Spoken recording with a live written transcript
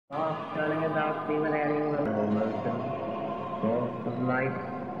Turning about, even adding motion, source of light,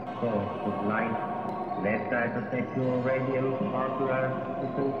 left architectural radiance, partner, the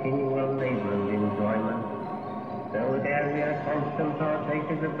continual labor of enjoyment. So there we are constant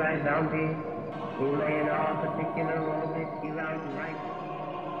partakers of thy bounty, we may in our particular orbit give out light.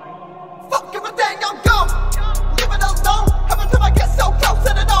 Fuck everything, I'm gone! Leave it alone! Every time I get so close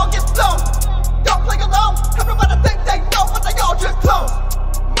and it all gets blown! Don't play alone! Everybody think they know, but they all just close!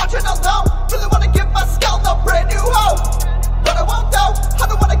 Marching alone, really wanna give my skull a brand new home. But I won't know, I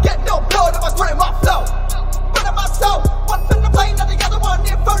don't wanna get no blood in my grandma flow. But in my soul, one fin the plane and the other one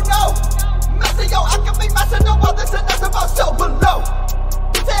inferno. Messy, yo, I can be messing no others and nothing but so below.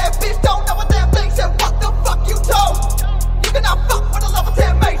 You damn bitch don't know a damn thing, said what the fuck you told? You cannot fuck with a level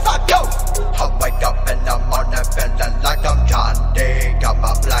 10 mates like ghost. I wake up in the morning feeling like I'm John D. Got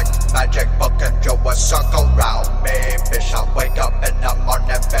my black magic book and draw a circle round me. Bitch, I wake up in the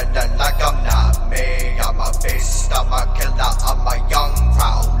morning feeling like I'm not me. I'm a beast, I'm a killer, I'm a young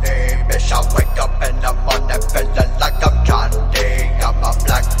rowdy. Bitch, I wake up in the morning feeling like I'm John D. Got my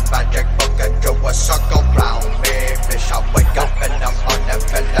black magic book and draw a circle round me. Bitch, I wake up in the morning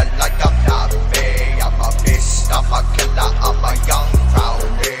feeling like I'm not me. I'm a beast, I'm a killer, I'm a young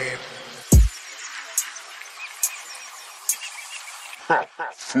rowdy.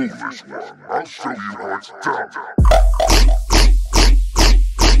 Foolish one, I'll show you how it's done.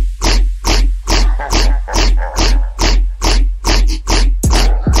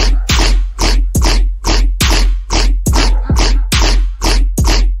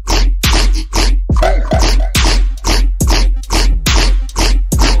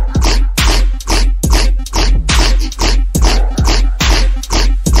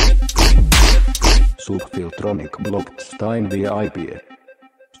 Subfiltronik blockt stijn-schrijber.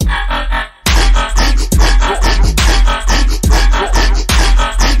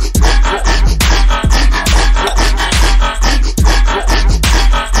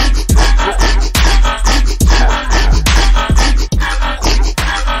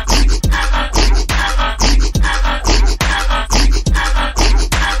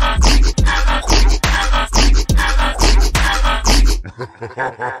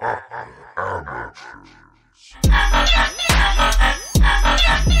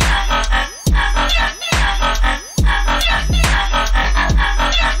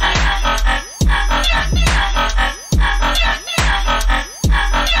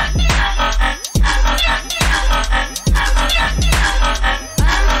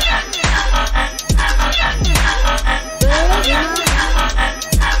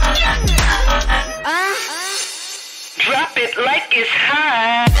 Drop it like it's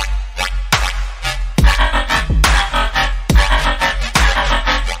hot.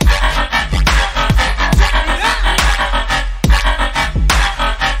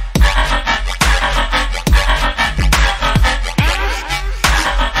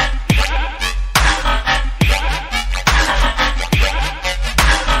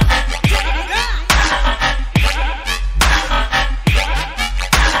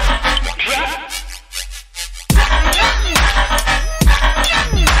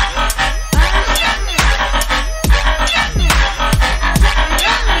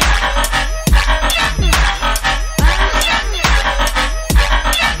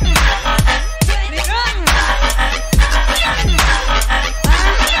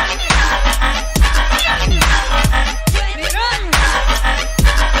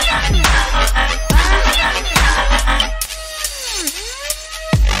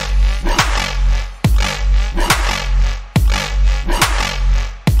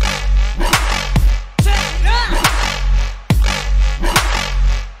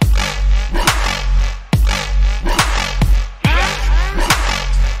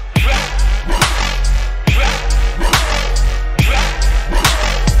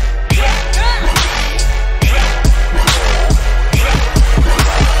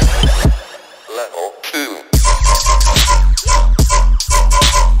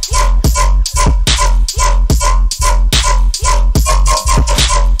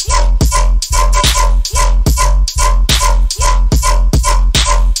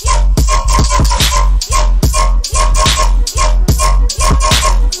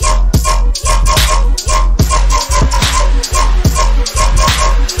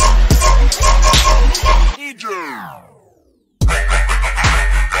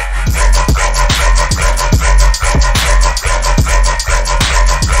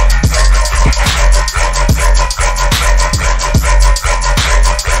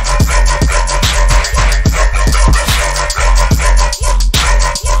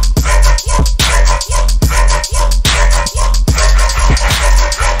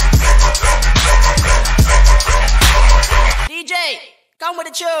 I'm with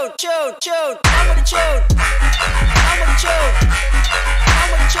the tune, tune, tune. I'm with the tune. I'm with the tune.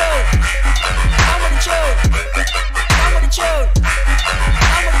 I'm with the tune. I'm with the tune. I'm with the tune.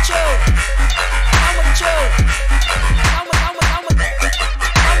 I'm with the tune. I'm with the tune. I'm with the tune.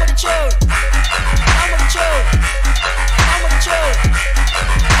 I'm with the tune. I'm with the tune. I'm with the tune. I'm with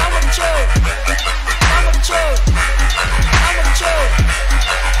the tune. I'm with the tune. I'm with the tune.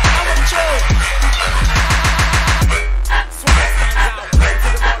 I'm with the tune.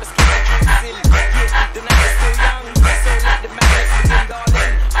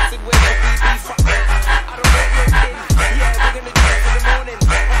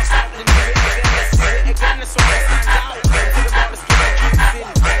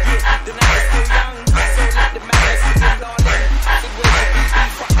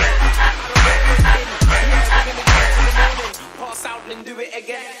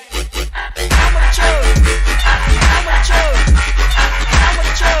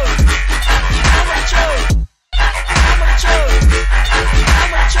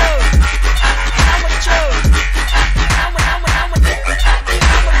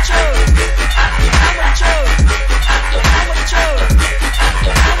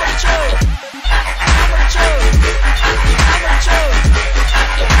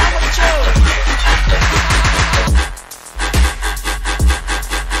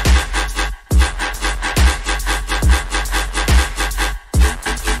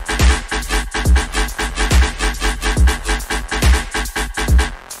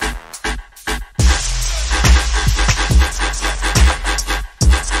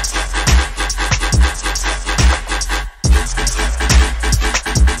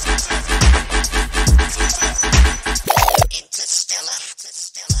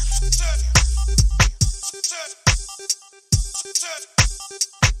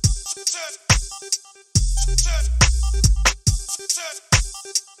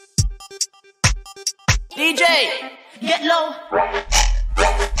 DJ, get low.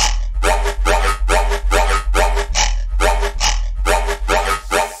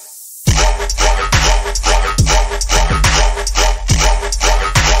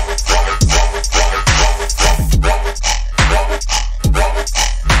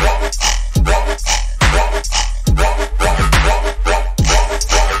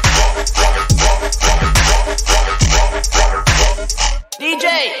 DJ,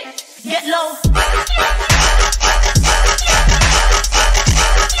 get low.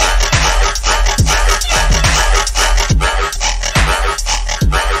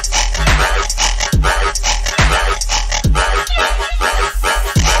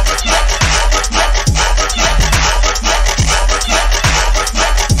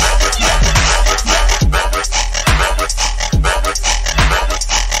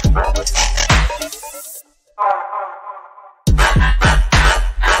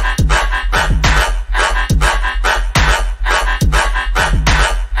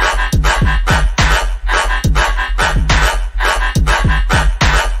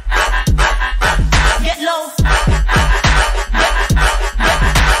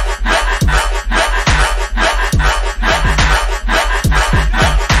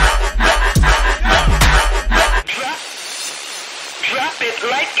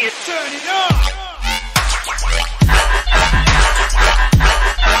 Turn it up.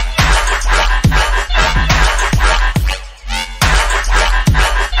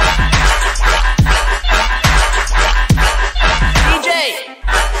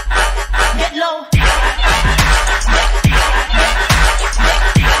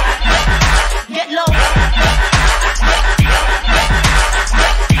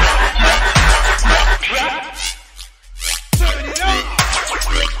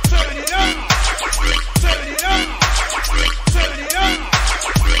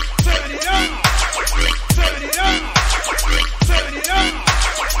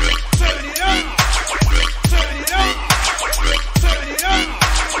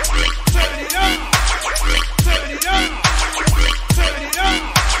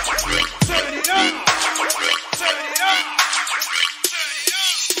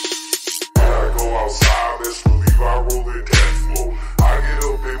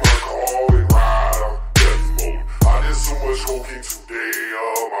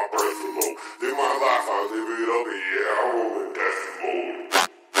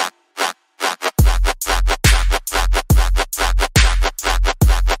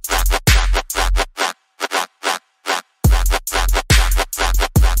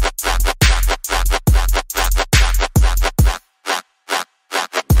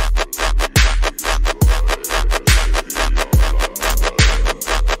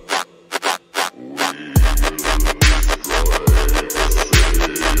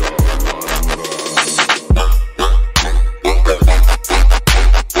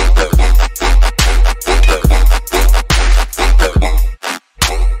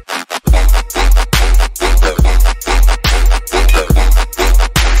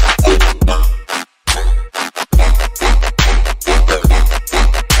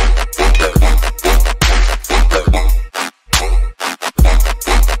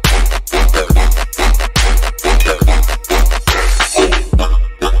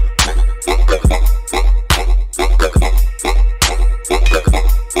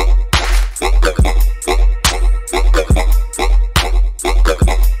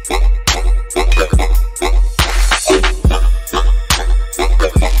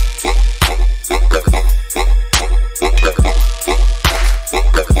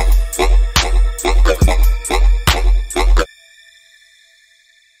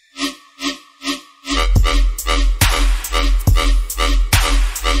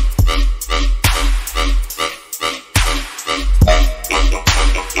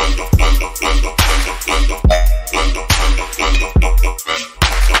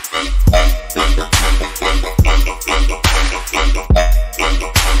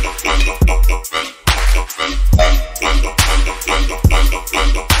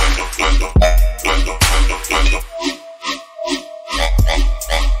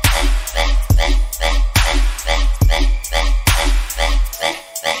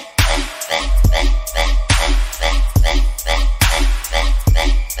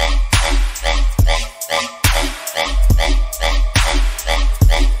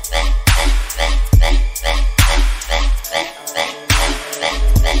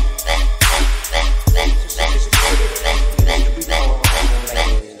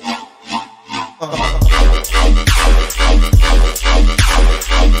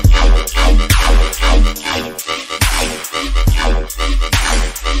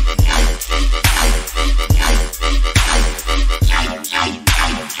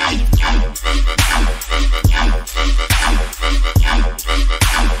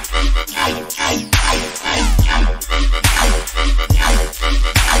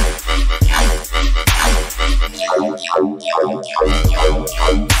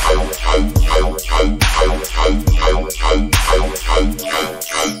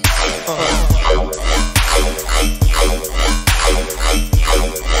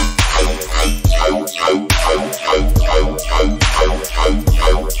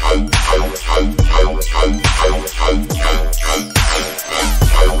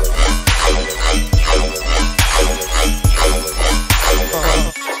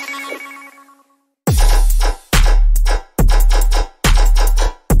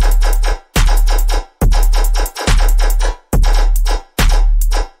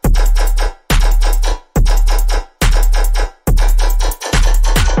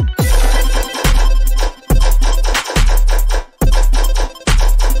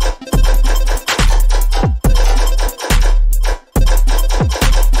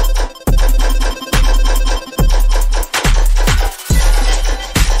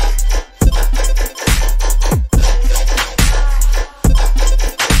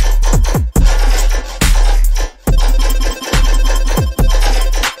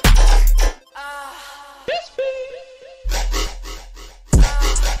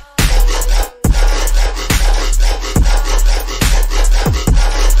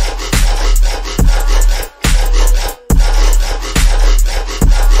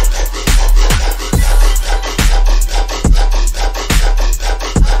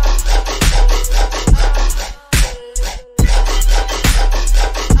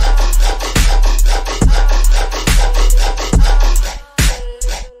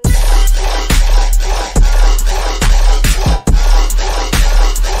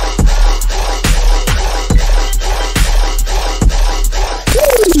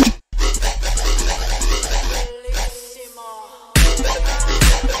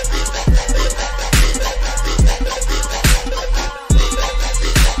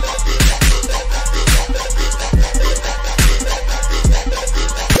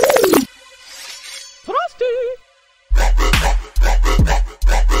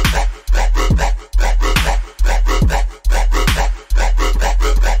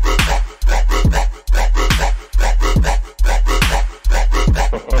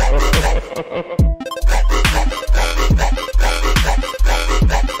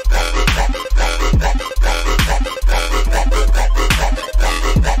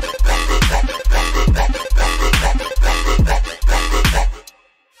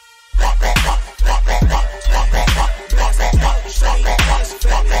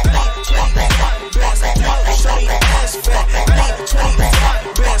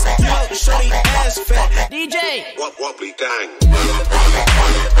 dang.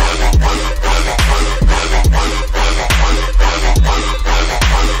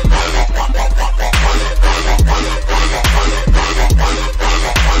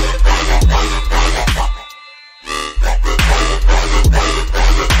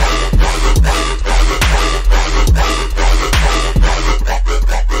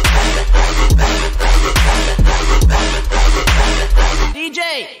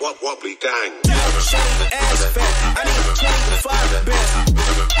 Wobbly dang. Ass fat. I need 25 best.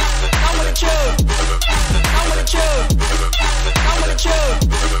 I wanna chill. I wanna chill. I wanna chill.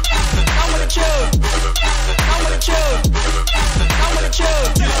 I wanna chill. I wanna chill. I wanna chill.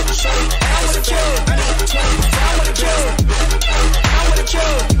 I wanna chill. I need 25. I wanna chill. I wanna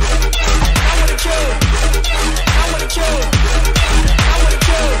chill. I wanna chill. I wanna chill. I wanna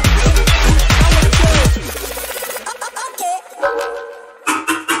chill. I wanna chill.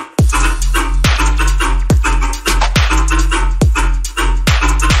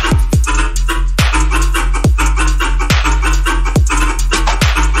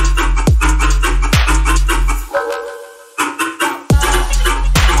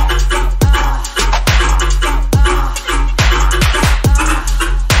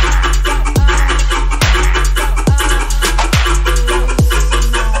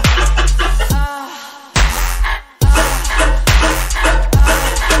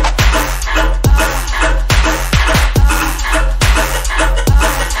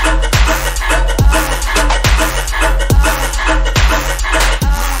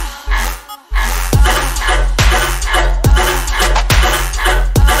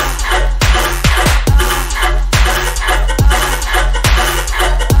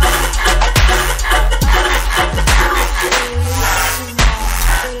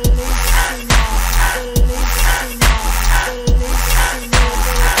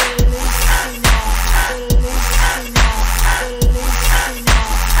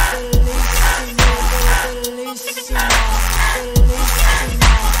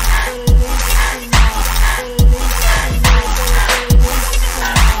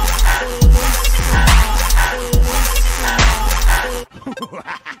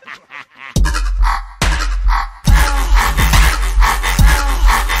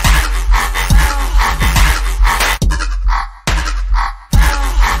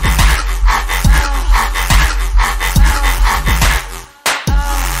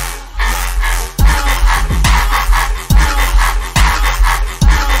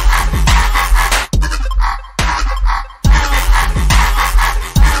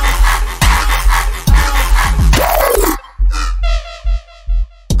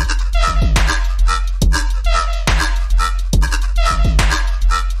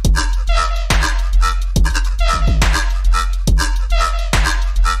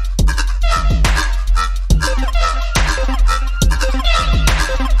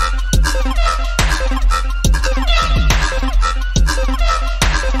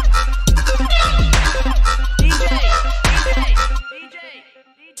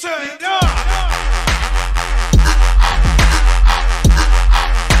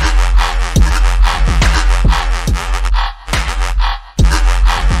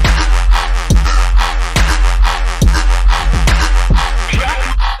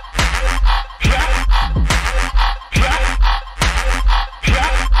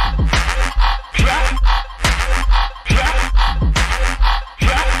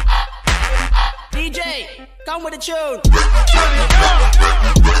 Come with the tune.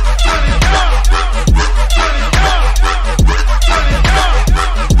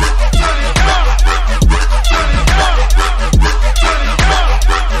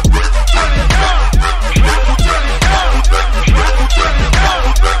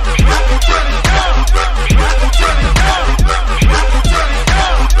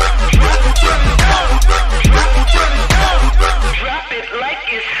 Drop it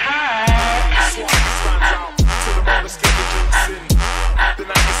like it's hot. The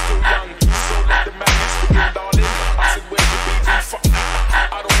night is still young, so let the madness begin.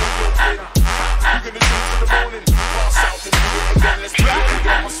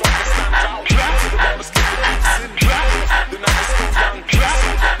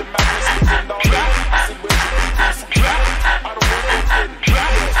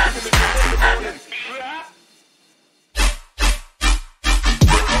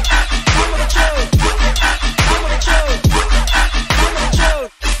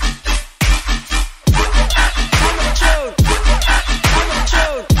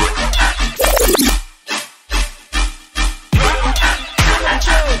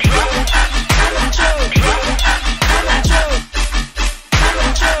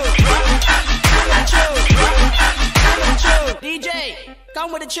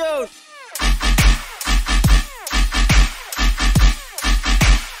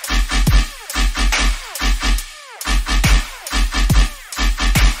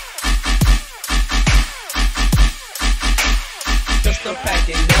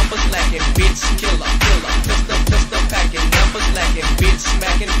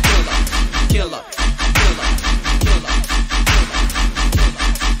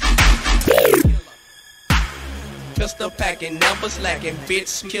 packing, never slacking,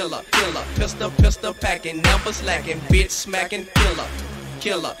 bitch killer, killer. Pistol packing, never slacking, bitch smacking, killer,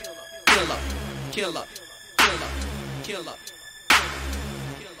 killer, killer, killer, killer, killer.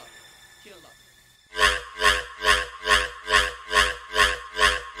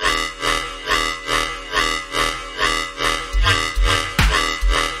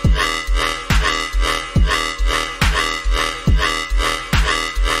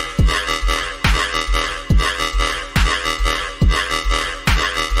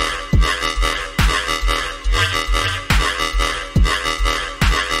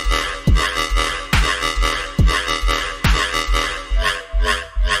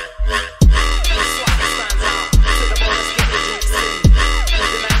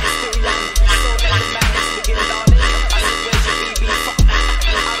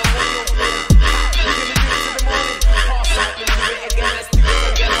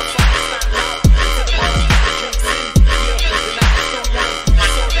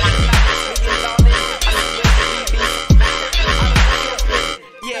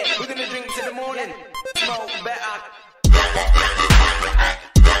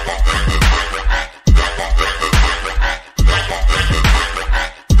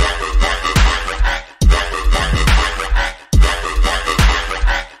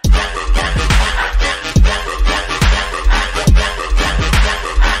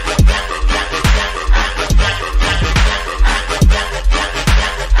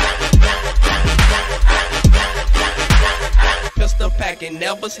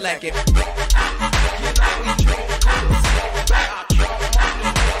 Never slacking.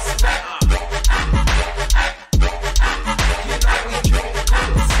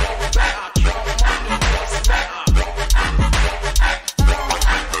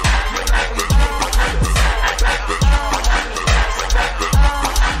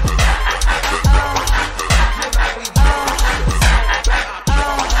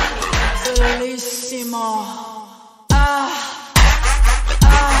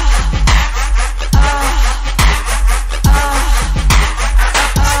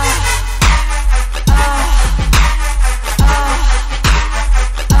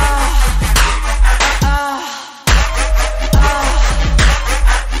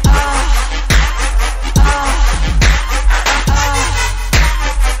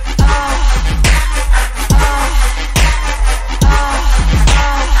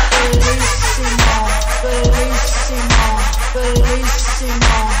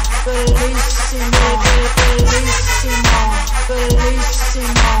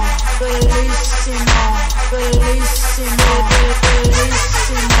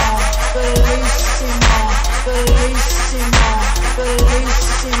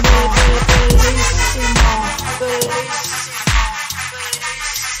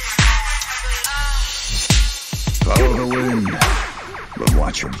 Follow the wind, but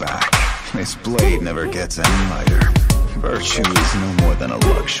watch your back. This blade never gets any lighter. Virtue is no more than a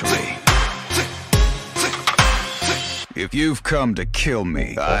luxury. If you've come to kill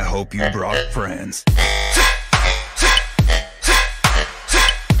me, I hope you brought friends.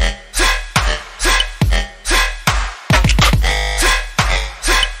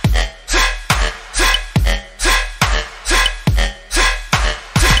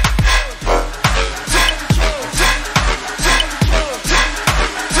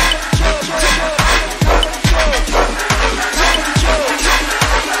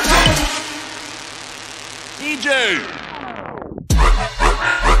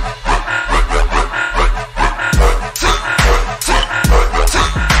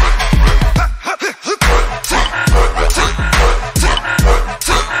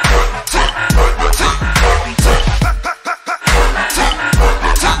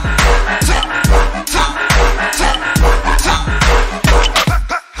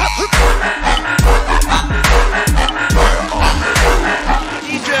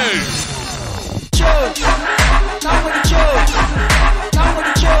 Now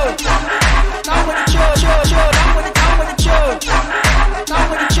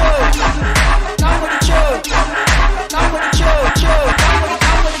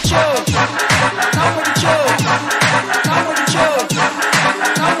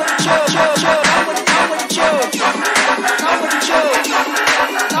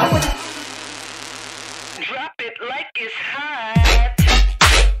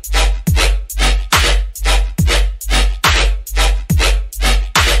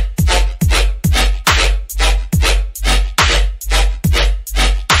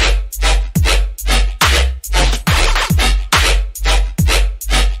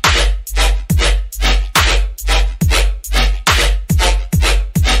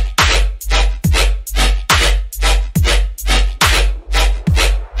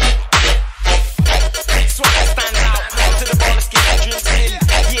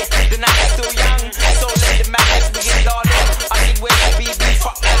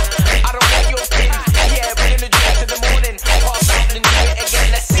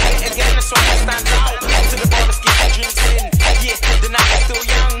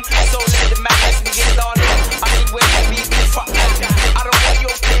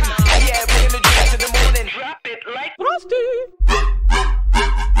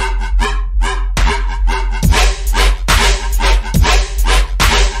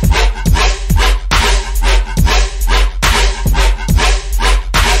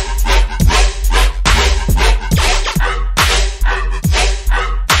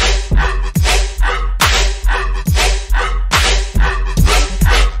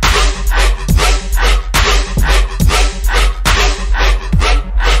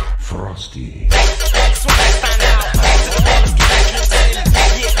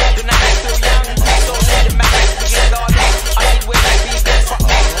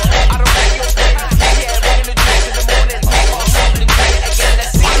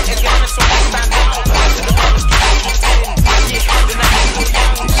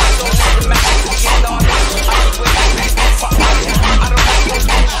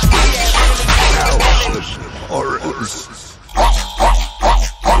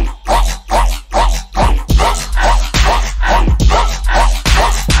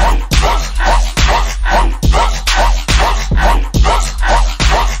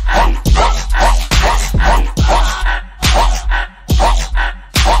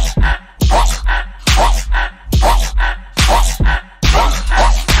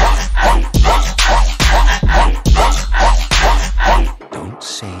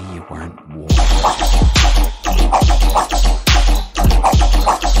say you weren't warned?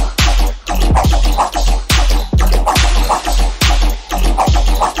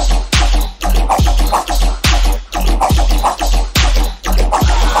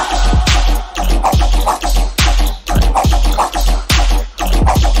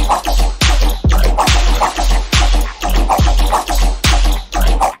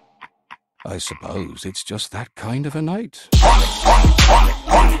 I suppose it's just that kind of a night.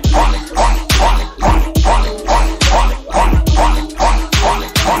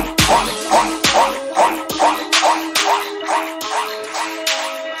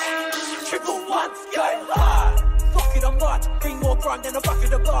 Triple ones, go hard. Fuck it, I'm not. Bring more grime than a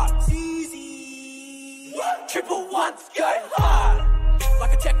bucket of blood. Easy. Triple ones, go hard.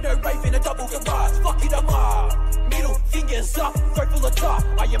 Like a techno rave in a double garage. Fuck it, I'm hard. Middle fingers up, throat full of tar.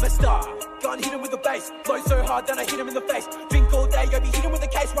 I am a star. Gun hit him with the bass. Blow so hard, then I hit him in the face. Drink all day, yo, be hit him with a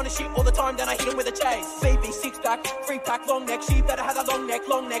case. Running shit all the time, then I hit him with a chase. Baby, 6-pack, 3-pack, long neck. She better have a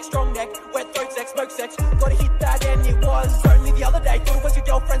long neck, strong neck. Wet throat sex, smoke sex. Gotta hit that, and it was only the other day. Thought it was your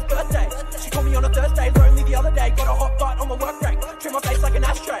girlfriend's birthday. She called me on a Thursday, lonely the other day. Got a hot butt on my work break. Trim my face like an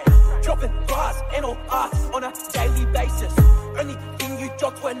ashtray. Dropping bars and all arts on a daily basis. Only thing you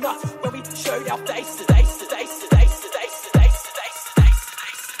dropped were nuts when we showed our faces.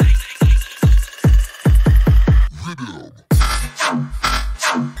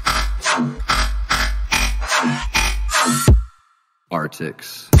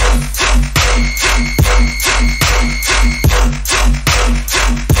 Artix.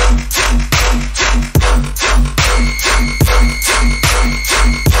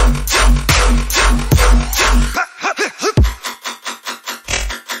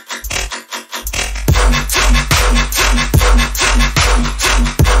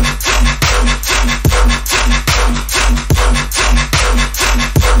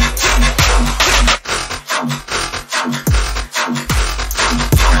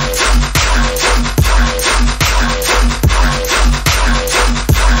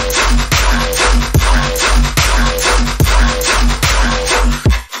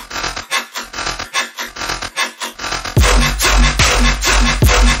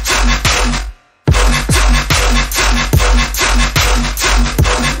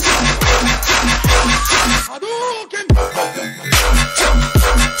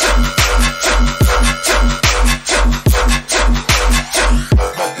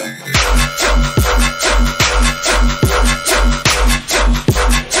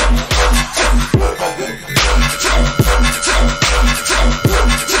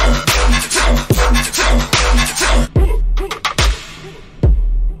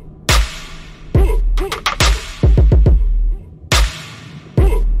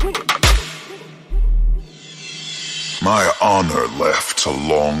 My honor left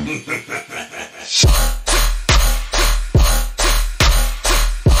along.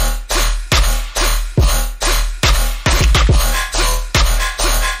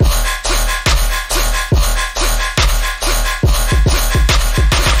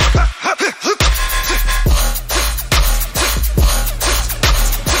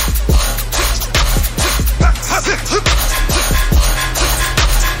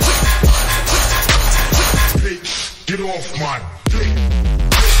 Get off my dick.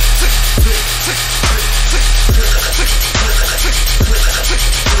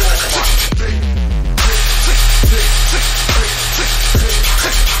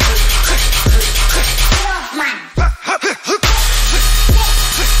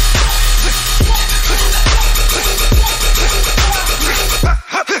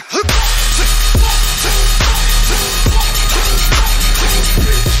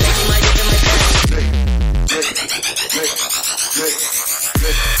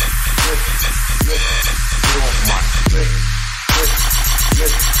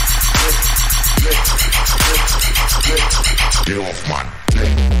 Get off my dick.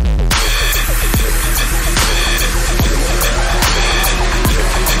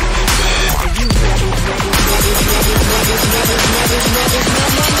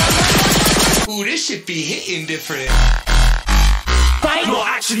 Ooh, this shit be hitting different. No,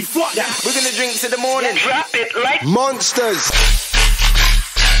 actually, fuck that. We're gonna drink to the morning. Drop it like Monsters.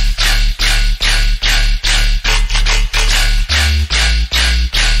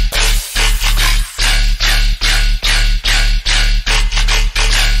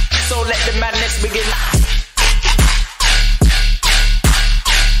 so let the madness begin.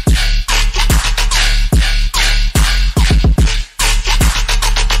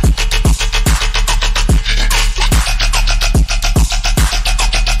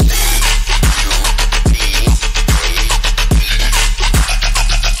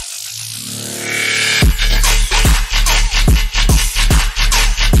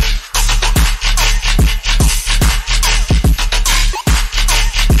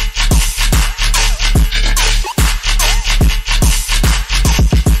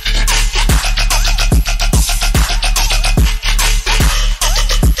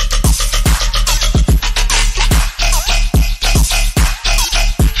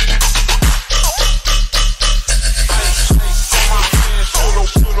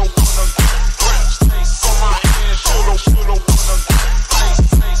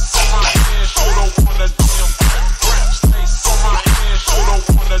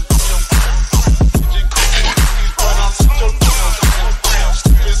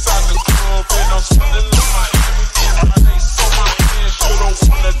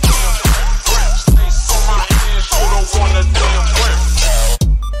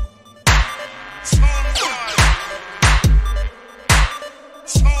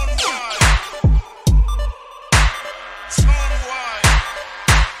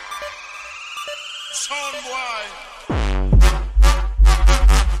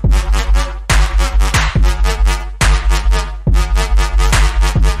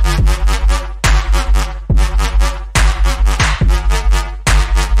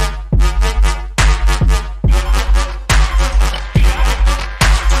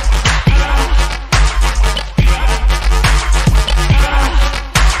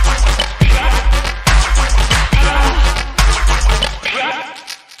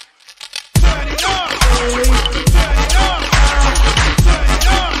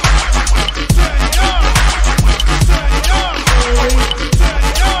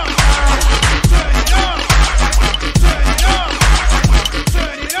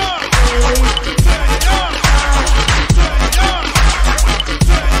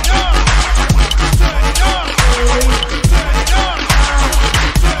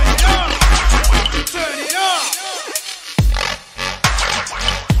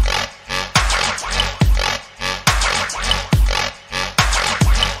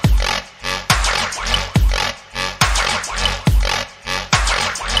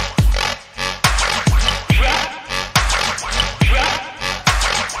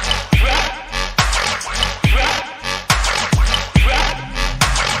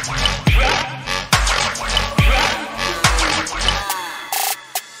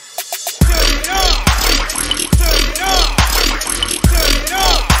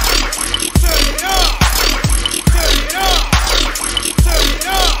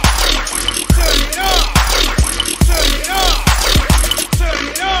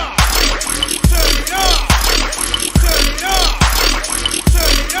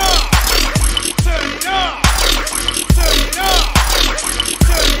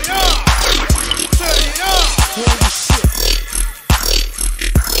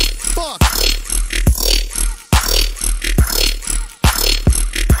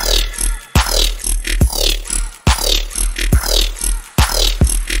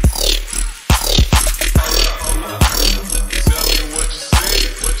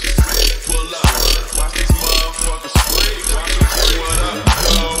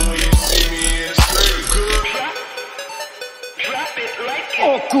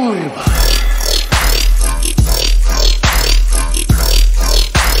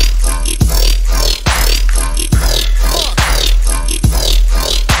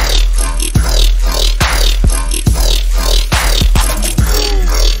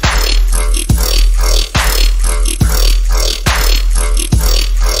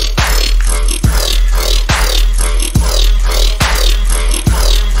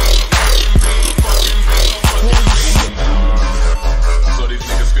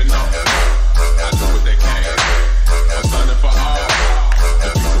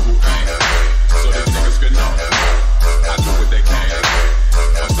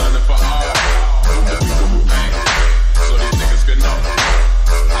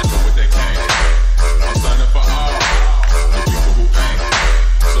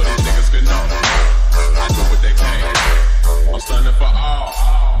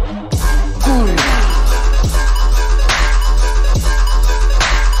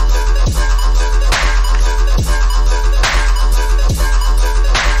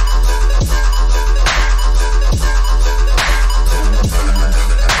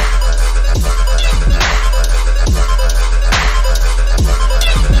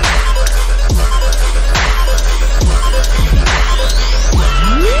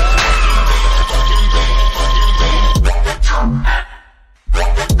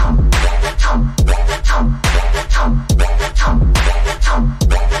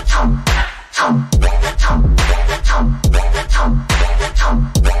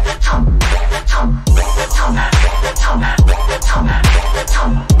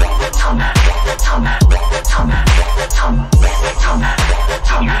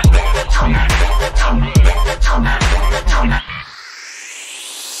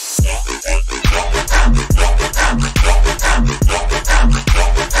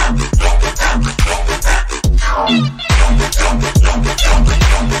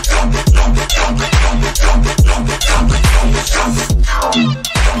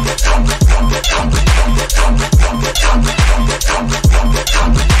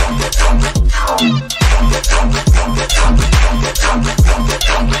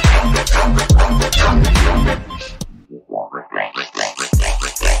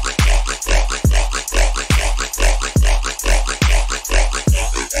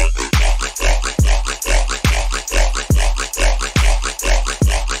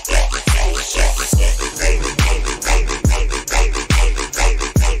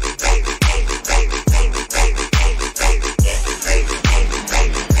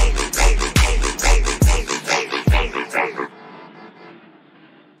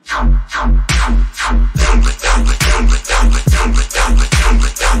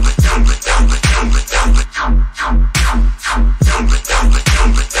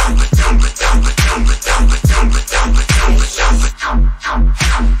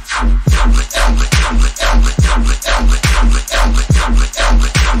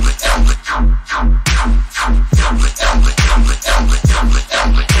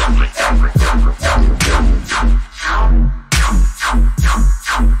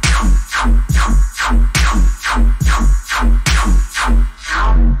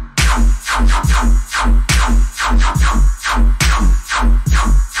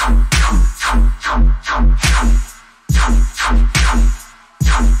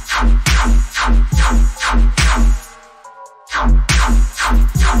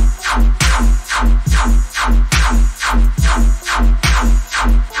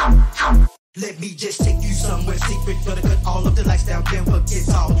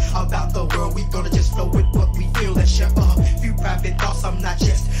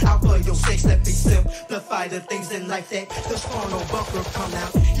 better things in life that the spawn or bunker come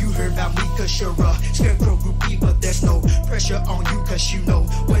out. You heard about me cause you're a scarecrow groupie, but there's no pressure on you cause you know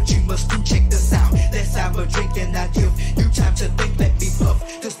what you must do. Check this out, let's have a drink and I give you time to think, let me puff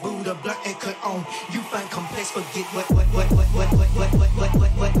this Buddha blunt and cut on. You find complex, forget what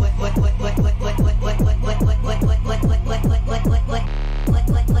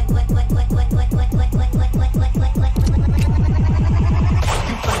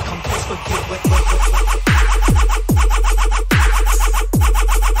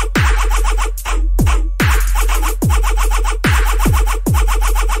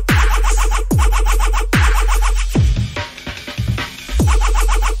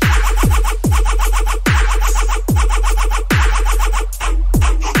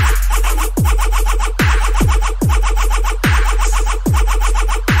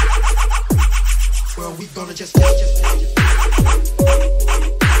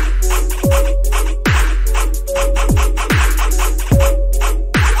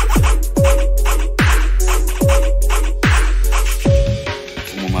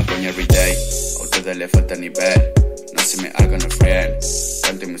le falta nivel, no se me hagan el friend.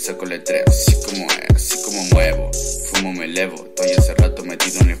 Canto y me saco el letrero, así como es, así como muevo. Fumo, me elevo, estoy hace rato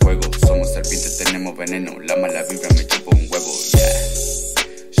metido en el juego. Somos serpientes, tenemos veneno, la mala vibra me chupa un huevo,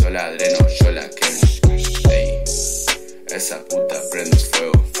 yeah. Yo la dreno, yo la quemo, ey. Esa puta prende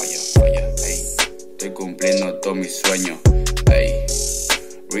fuego, falla, falla, ey. Estoy cumpliendo todos mis sueños, ey.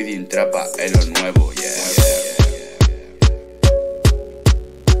 Reading trapa es lo nuevo, yeah, yeah.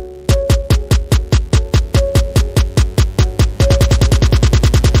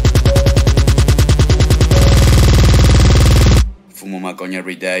 Fumo macoña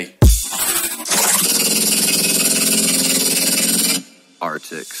every day.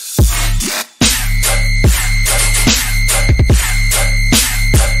 Artix.